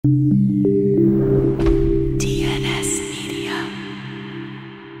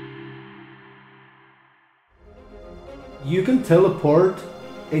teleport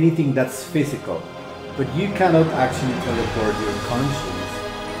anything that's physical, but you cannot actually teleport your conscience.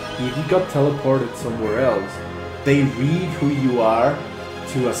 If you got teleported somewhere else, they read who you are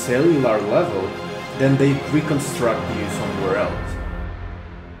to a cellular level, then they reconstruct you somewhere else.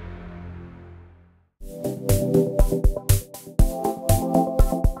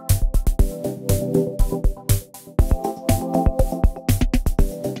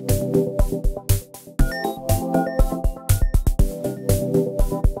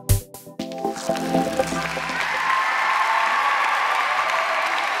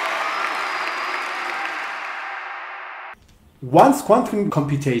 Once quantum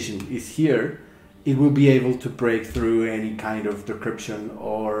computation is here, it will be able to break through any kind of decryption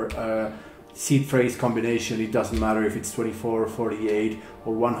or seed phrase combination. It doesn't matter if it's 24, 48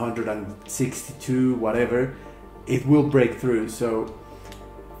 or 162, whatever, it will break through. So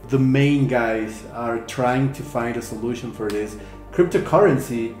the main guys are trying to find a solution for this.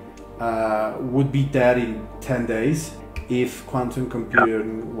 Cryptocurrency would be dead in 10 days if quantum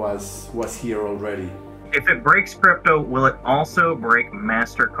computing was here already. If it breaks crypto, will it also break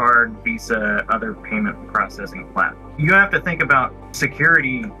mastercard, Visa, other payment processing platforms? You have to think about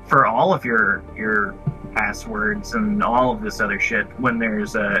security for all of your passwords and all of this other shit when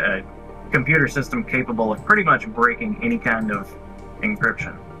there's a computer system capable of pretty much breaking any kind of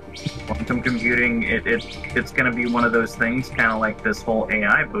encryption. Quantum computing, it's going to be one of those things, kind of like this whole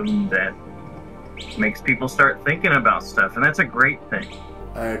AI boom that makes people start thinking about stuff, and that's a great thing.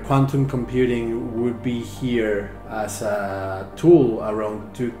 Quantum computing would be here as a tool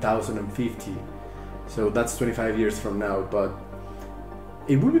around 2050, so that's 25 years from now, but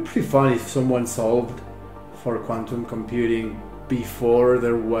it would be pretty fun if someone solved for quantum computing before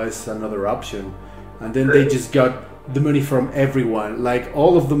there was another option, and then they just got the money from everyone, like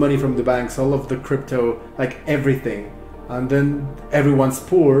all of the money from the banks, all of the crypto, like everything, and then everyone's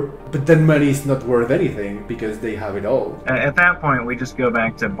poor, but then money is not worth anything because they have it all. At that point, we just go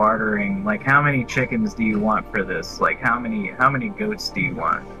back to bartering. Like, how many chickens do you want for this? Like, how many goats do you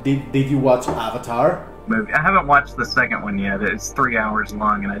want? Did you watch Avatar? Movie. I haven't watched the second one yet. It's 3 hours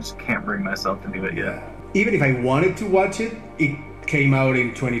long, and I just can't bring myself to do it yet. Even if I wanted to watch it, it came out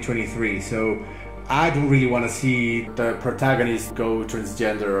in 2023, so I don't really want to see the protagonist go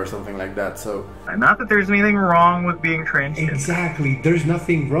transgender or something like that. So, not that there's anything wrong with being transgender. Exactly, there's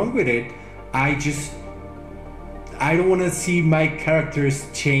nothing wrong with it. I don't want to see my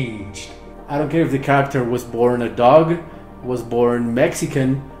characters changed. I don't care if the character was born a dog, was born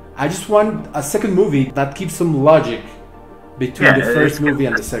Mexican. I just want a second movie that keeps some logic between the first movie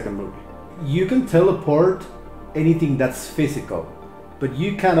and the second movie. You can teleport anything that's physical, but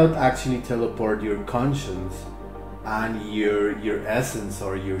you cannot actually teleport your conscience and your essence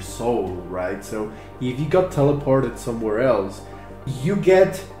or your soul, right? So if you got teleported somewhere else, you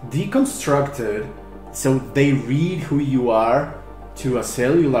get deconstructed, so they read who you are to a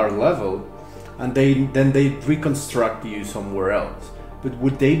cellular level, and then they reconstruct you somewhere else. But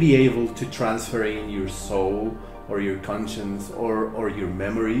would they be able to transfer in your soul or your conscience or your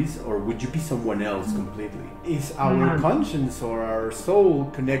memories, or would you be someone else completely? Is our conscience or our soul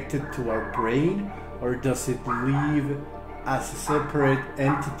connected to our brain, or does it live as a separate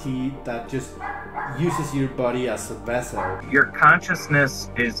entity that just uses your body as a vessel? Your consciousness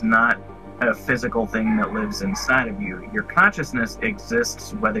is not a physical thing that lives inside of you. Your consciousness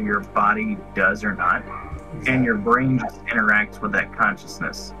exists whether your body does or not, and your brain just interacts with that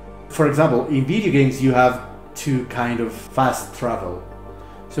consciousness. For example, in video games you have to kind of fast travel.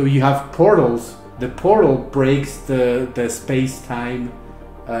 So you have portals. The portal breaks the space-time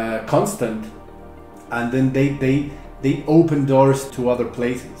constant, and then they open doors to other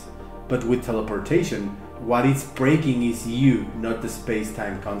places. But with teleportation, what it's breaking is you, not the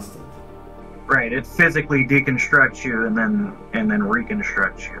space-time constant. Right, it physically deconstructs you and then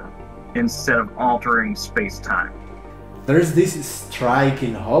reconstructs you instead of altering space-time. There's this strike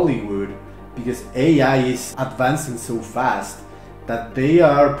in Hollywood because AI is advancing so fast that they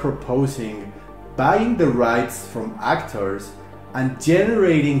are proposing buying the rights from actors and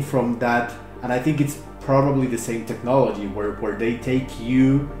generating from that, and I think it's probably the same technology where they take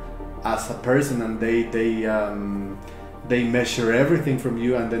you as a person and they measure everything from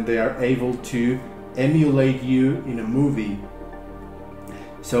you, and then they are able to emulate you in a movie.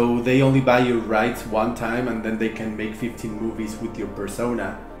 So they only buy your rights one time, and then they can make 15 movies with your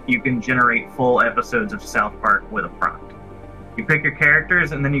persona. You can generate full episodes of South Park with a prompt. You pick your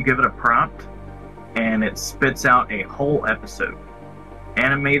characters and then you give it a prompt, and it spits out a whole episode.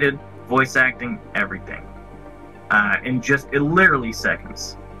 Animated, voice acting, everything. In literally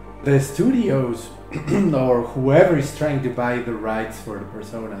seconds. The studios or whoever is trying to buy the rights for the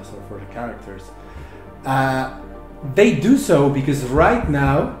personas or for the characters, they do so because right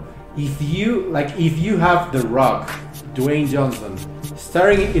now, if you have The Rock, Dwayne Johnson,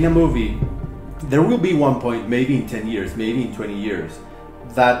 starring in a movie, there will be one point, maybe in 10 years, maybe in 20 years,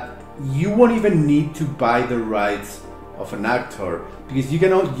 that you won't even need to buy the rights of an actor because you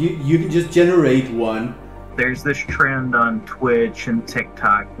can just generate one. There's this trend on Twitch and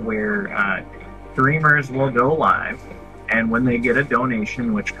TikTok where streamers will go live, and when they get a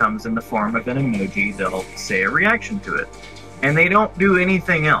donation, which comes in the form of an emoji, they'll say a reaction to it. And they don't do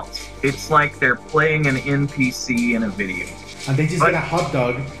anything else. It's like they're playing an NPC in a video. And they just get a hot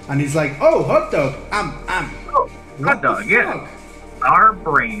dog, and it's like, oh, hot dog, oh, hot dog, yeah. Our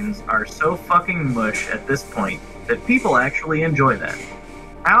brains are so fucking mush at this point that people actually enjoy that.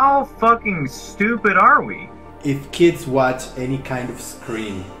 How fucking stupid are we? If kids watch any kind of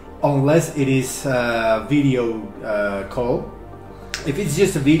screen, unless it is a video call, if it's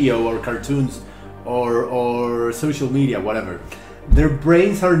just a video or cartoons or social media, whatever, their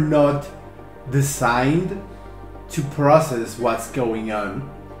brains are not designed to process what's going on.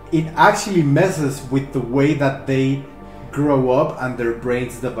 It actually messes with the way that they grow up and their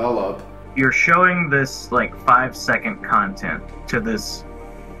brains develop. You're showing this like 5-second content to this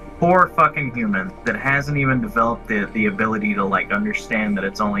poor fucking human that hasn't even developed the ability to like understand that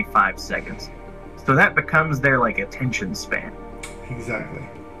it's only 5 seconds. So that becomes their like attention span. Exactly.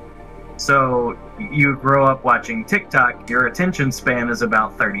 So you grow up watching TikTok, your attention span is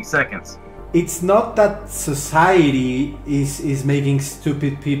about 30 seconds. It's not that society is making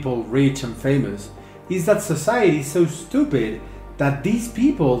stupid people rich and famous. It's that society is so stupid that these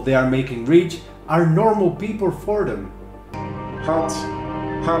people they are making rich are normal people for them. Hot.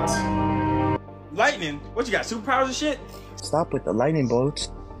 Lightning? What you got, superpowers and shit? Stop with the lightning bolts.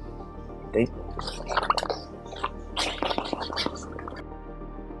 They